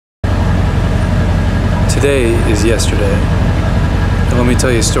Today is yesterday. And let me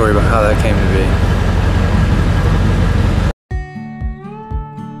tell you a story about how that came to be.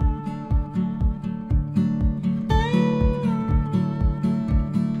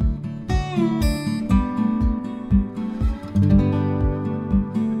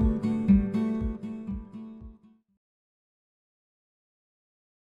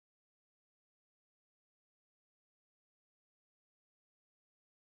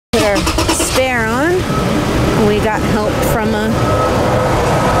 Put our spare on. We got help from a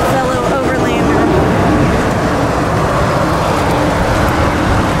fellow overlander.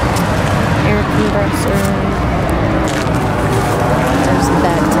 Air compressor. There's a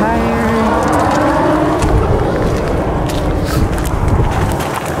bad tire.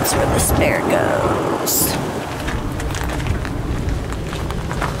 That's where the spare goes.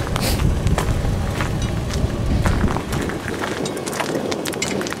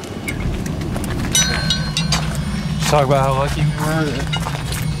 Talk about how lucky we were.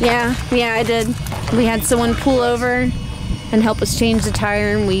 Yeah, I did. We had someone pull over and help us change the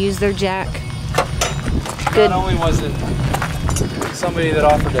tire, and we used their jack. Good. Not only was it somebody that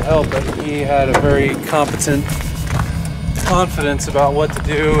offered to help, but he had a very competent confidence about what to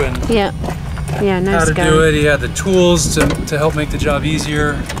do and yeah, nice how to guy. do it. He had the tools to help make the job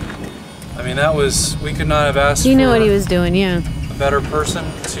easier. I mean, that was, we could not have asked You for knew what he was doing, yeah. a better person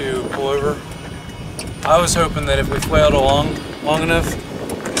to pull over. I was hoping that if we flailed along long enough,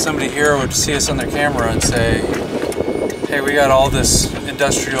 somebody here would see us on their camera and say, hey, we got all this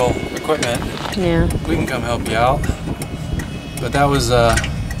industrial equipment. Yeah. We can come help you out. But that was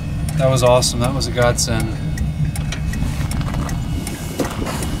awesome. That was a godsend.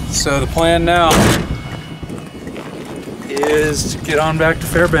 So the plan now is to get on back to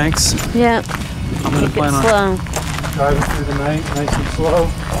Fairbanks. Yeah. I'm going to plan on slow. driving through the night, nice and slow.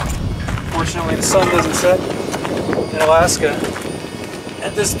 Fortunately, the sun doesn't set in Alaska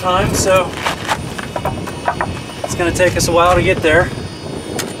at this time, so it's going to take us a while to get there,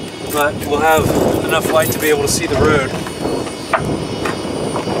 but we'll have enough light to be able to see the road.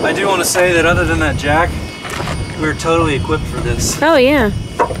 I do want to say that other than that jack, we're totally equipped for this. Oh, yeah.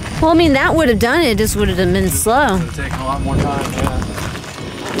 Well, I mean, that would have done it, just would have been slow. It would have taken a lot more time, yeah.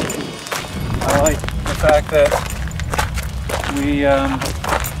 I like the fact that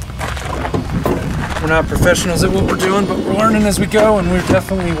we're not professionals at what we're doing, but we're learning as we go, and we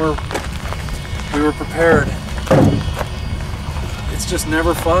were prepared. It's just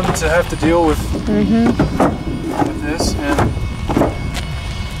never fun to have to deal with this, and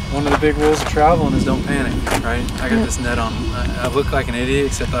one of the big rules of traveling is don't panic, right? I got this net on. I look like an idiot,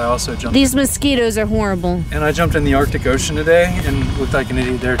 except I also jumped. These mosquitoes are horrible. And I jumped in the Arctic Ocean today and looked like an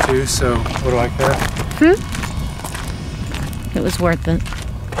idiot there too, so what do I care? It was worth it.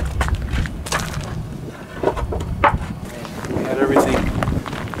 We had everything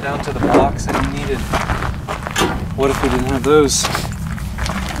down to the blocks that we needed. What if we didn't have those?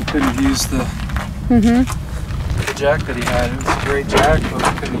 We couldn't have used the jack that he had. It was a great jack, but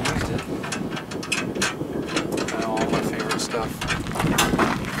we couldn't have used it. All my favorite stuff.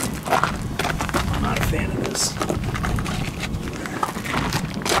 I'm not a fan of this.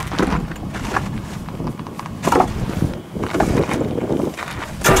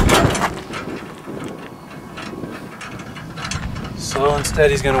 Slow and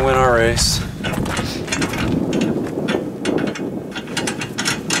steady's gonna win our race.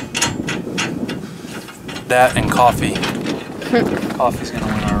 That and coffee. Coffee's gonna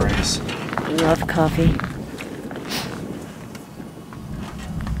win our race. I love coffee.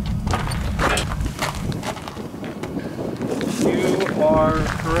 You are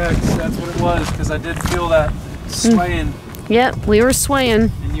correct. That's what it was, because I did feel that swaying. Yep, we were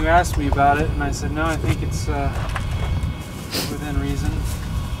swaying. And you asked me about it, and I said, no, I think it's within reason.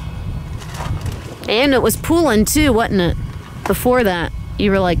 And it was pooling too, wasn't it? Before that,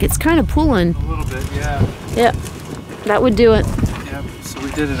 you were like, it's kind of pooling. A little bit, yeah. Yep, that would do it. Yep, so we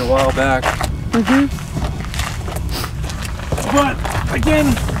did it a while back. But,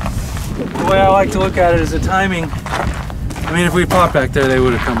 again, the way I like to look at it is the timing. I mean, if we popped back there, they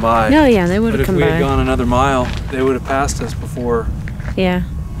would have come by. No, yeah, they would have come by. But if we had gone another mile, they would have passed us before. Yeah.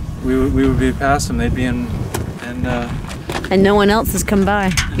 We would be past them. They'd be in, and no one else has come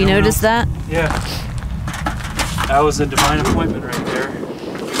by. You noticed that? Yeah. That was a divine appointment right there.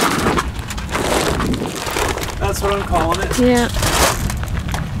 That's what I'm calling it. Yeah.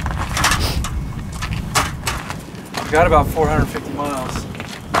 We've got about 450 miles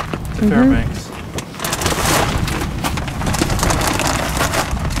to Fairbanks.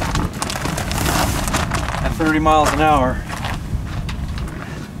 At 30 miles an hour,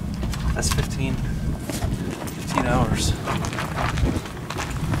 That's 15 hours.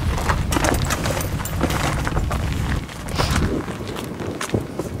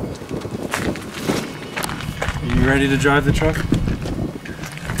 Are you ready to drive the truck?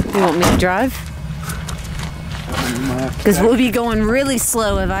 You want me to drive? Because we'll be going really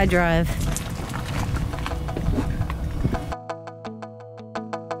slow if I drive.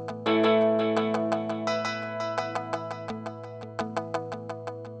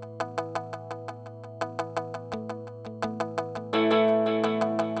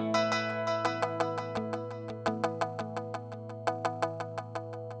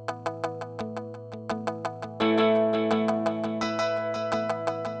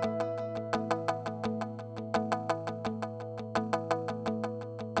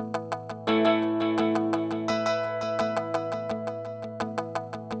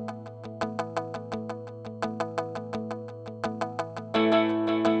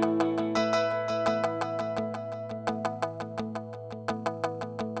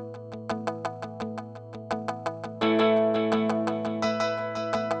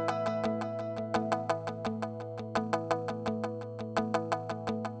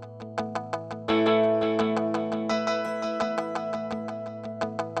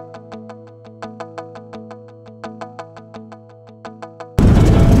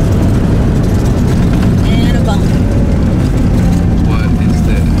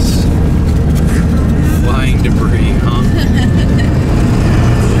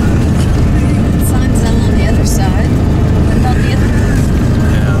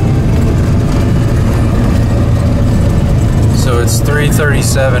 It's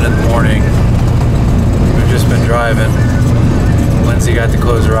 3:37 in the morning. We've just been driving. Lindsay got to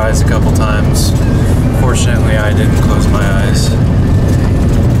close her eyes a couple times. Fortunately, I didn't close my eyes.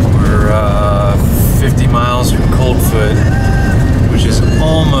 We're 50 miles from Coldfoot, which is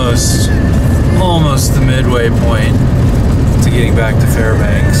almost the midway point to getting back to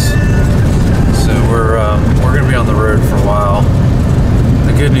Fairbanks. So we're going to be on the road for a while.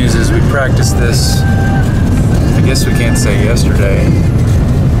 The good news is we practiced this. I guess we can't say yesterday.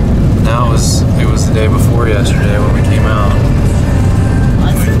 Now it was the day before yesterday when we came out.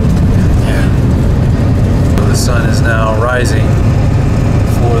 Yeah. So the sun is now rising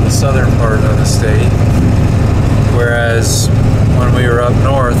for the southern part of the state, whereas when we were up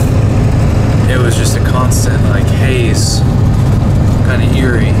north, it was just a constant like haze, kind of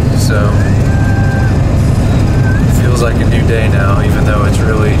eerie. So it feels like a new day now, even though it's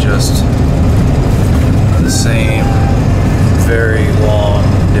really just the same very long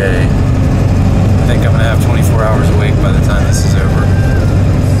day. I think I'm gonna have 24 hours awake by the time this is over.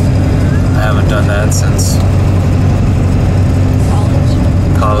 I haven't done that since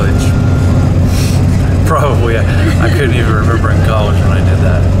college. Probably. I couldn't even remember in college when I did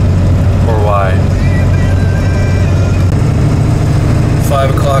that, or why.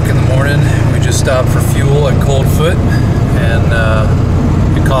 5 o'clock in the morning, we just stopped for fuel at Coldfoot and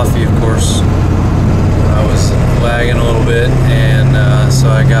get coffee, of course. I was lagging a little bit, and so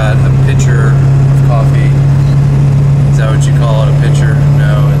I got a pitcher of coffee. Is that what you call it, a pitcher?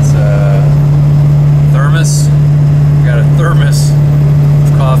 No, it's a thermos. I got a thermos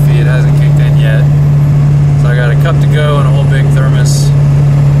of coffee. It hasn't kicked in yet. So I got a cup to go and a whole big thermos.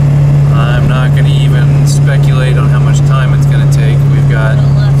 I'm not going to even speculate on how much time it's going to take. We've got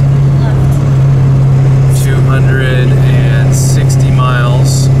 260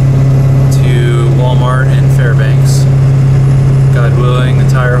 miles to Walmart in Fairbanks. God willing, the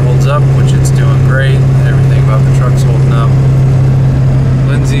tire holds up, which it's doing great. Everything about the truck's holding up.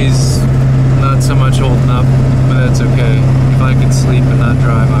 Lindsay's not so much holding up, but that's okay. If I could sleep and not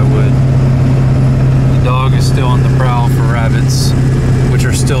drive, I would. The dog is still on the prowl for rabbits, which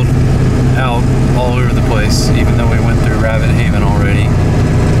are still out all over the place, even though we went through Rabbit Haven already.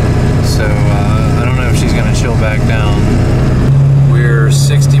 So I don't know if she's gonna chill back down. We're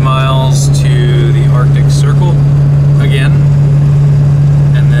 60 miles to the Arctic Circle again,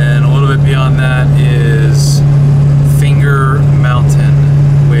 and then a little bit beyond that is Finger Mountain,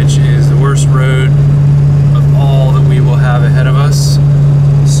 which is the worst road of all that we will have ahead of us.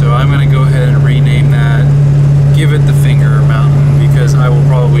 So I'm going to go ahead and rename that, give it the Finger Mountain, because I will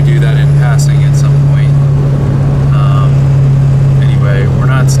probably do that in passing at some point. Anyway, we're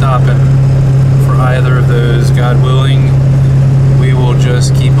not stopping for either of those, God willing. We will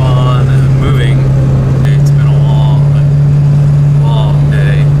just keep on moving. It's been a long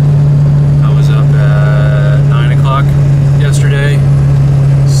day. I was up at 9 o'clock yesterday,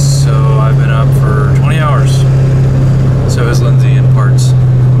 so I've been up for 20 hours. So is Lindsay in parts,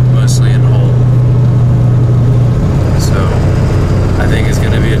 mostly in whole. So I think it's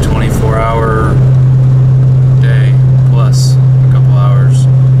going to be a 24-hour day plus a couple hours.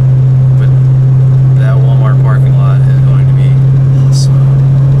 But that Walmart parking lot is going to be awesome.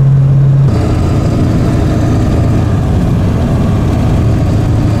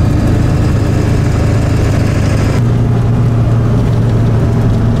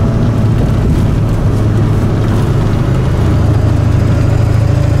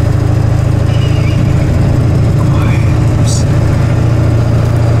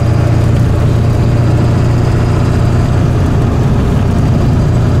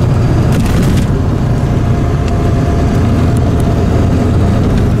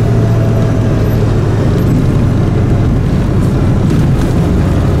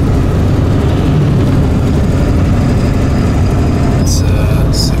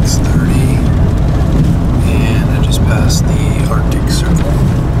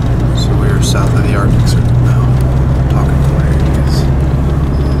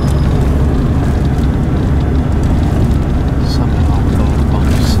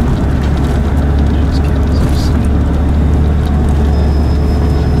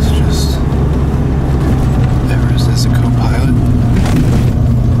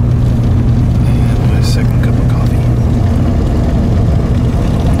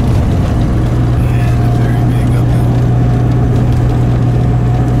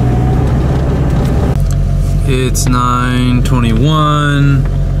 It's 9:21,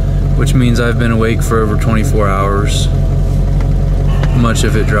 which means I've been awake for over 24 hours. Much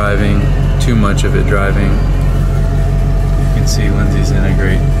of it driving, too much of it driving. You can see Lindsay's in a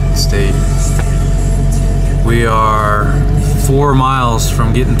great state. We are 4 miles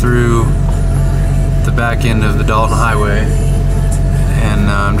from getting through the back end of the Dalton Highway, and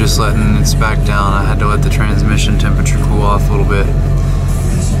I'm just letting it back down. I had to let the transmission temperature cool off a little bit.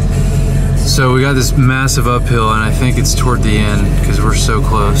 So we got this massive uphill, and I think it's toward the end because we're so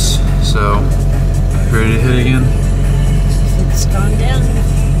close. So, ready to hit again? It's gone down.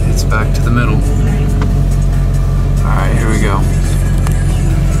 It's back to the middle. Alright, here we go.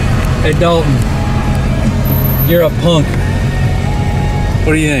 Hey Dalton, you're a punk.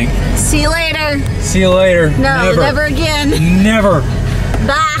 What do you think? See you later. See you later. No, never again. Never.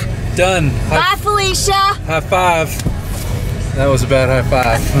 Bye. Done. Bye, Felicia. High five. That was a bad high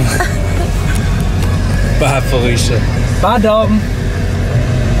five. Bye, Felicia. Bye, Dalton.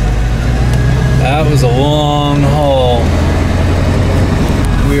 That was a long haul.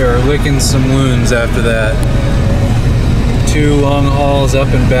 We are licking some wounds after that. 2 long hauls up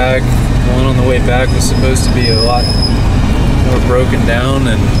and back. One on the way back was supposed to be a lot more broken down,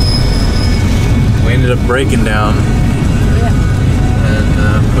 and we ended up breaking down. And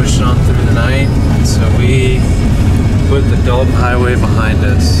pushed on through the night. So we put the Dalton Highway behind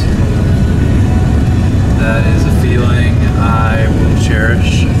us. That is a feeling I will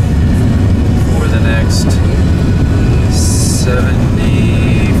cherish for the next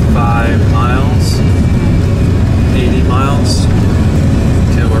 75 miles, 80 miles,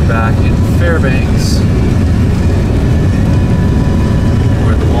 till we're back in Fairbanks,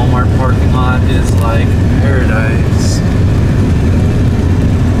 where the Walmart parking lot is like paradise.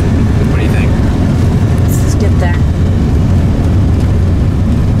 What do you think? Let's get there.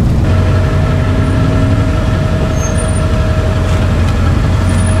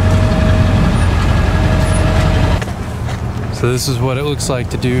 So this is what it looks like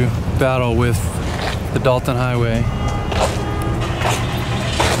to do battle with the Dalton Highway.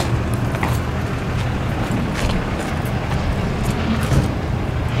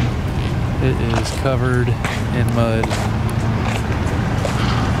 It is covered in mud.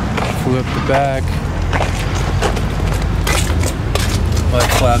 Flew up the back. Mud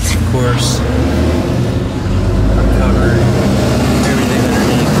flaps, of course, are covered. Everything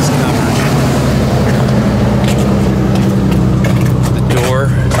underneath is covered.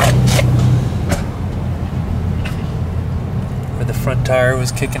 Where the front tire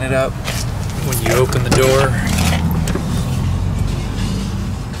was kicking it up when you open the door.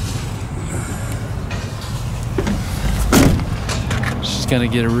 She's gonna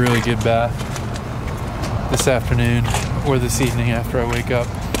get a really good bath this afternoon or this evening after I wake up.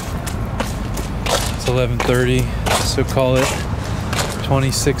 It's 11:30, so call it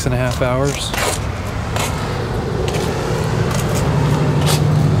 26 and a half hours.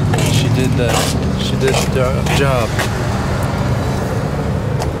 She did the job.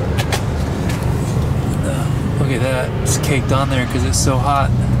 Look at that, it's caked on there because it's so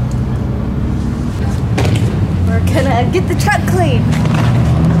hot. We're gonna get the truck clean.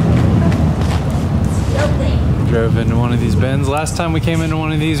 Still clean. drove into one of these bends. Last time we came into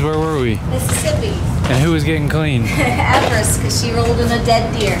one of these, where were we? Mississippi. And who was getting clean? Everest, because she rolled in a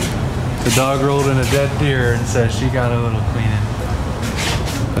dead deer. The dog rolled in a dead deer and said she got a little cleaning.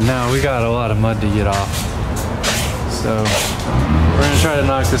 But now we got a lot of mud to get off. So we're gonna try to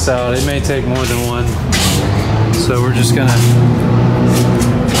knock this out. It may take more than one. So we're just gonna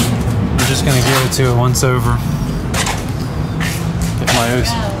give it to it once over. If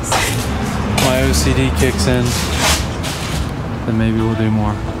my OCD kicks in, then maybe we'll do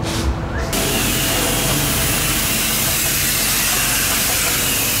more.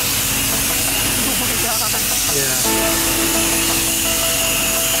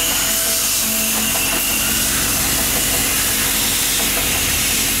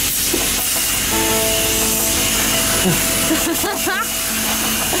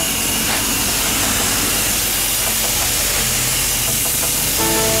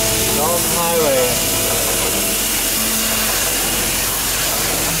 Dalton Highway.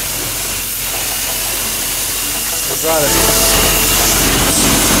 We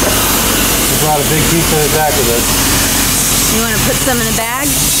brought a big piece of it back with us. You want to put some in a bag?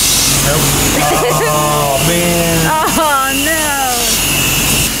 Nope. Oh man. Oh no.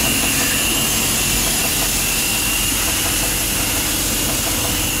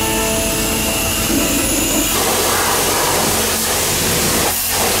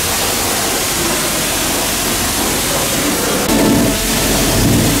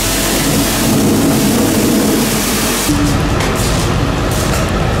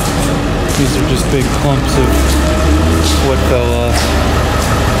 These are just big clumps of what fell off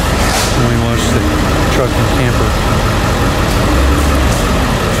when we watched the truck and camper.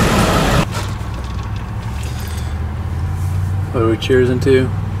 What are we cheersing to?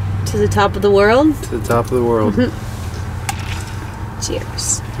 To the top of the world? To the top of the world.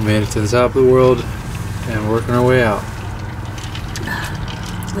 Cheers. We made it to the top of the world and we're working our way out.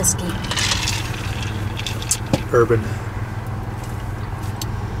 Whiskey. Bourbon.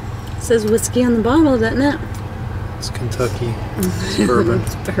 It says whiskey on the bottle, doesn't it? It's Kentucky. It's bourbon.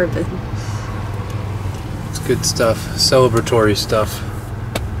 It's bourbon. It's good stuff. Celebratory stuff.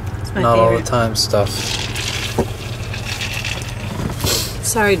 It's my Not favorite. all the time stuff.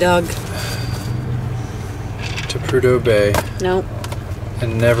 Sorry, dog. To Prudhoe Bay. Nope.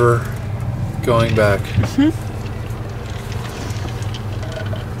 And never going back.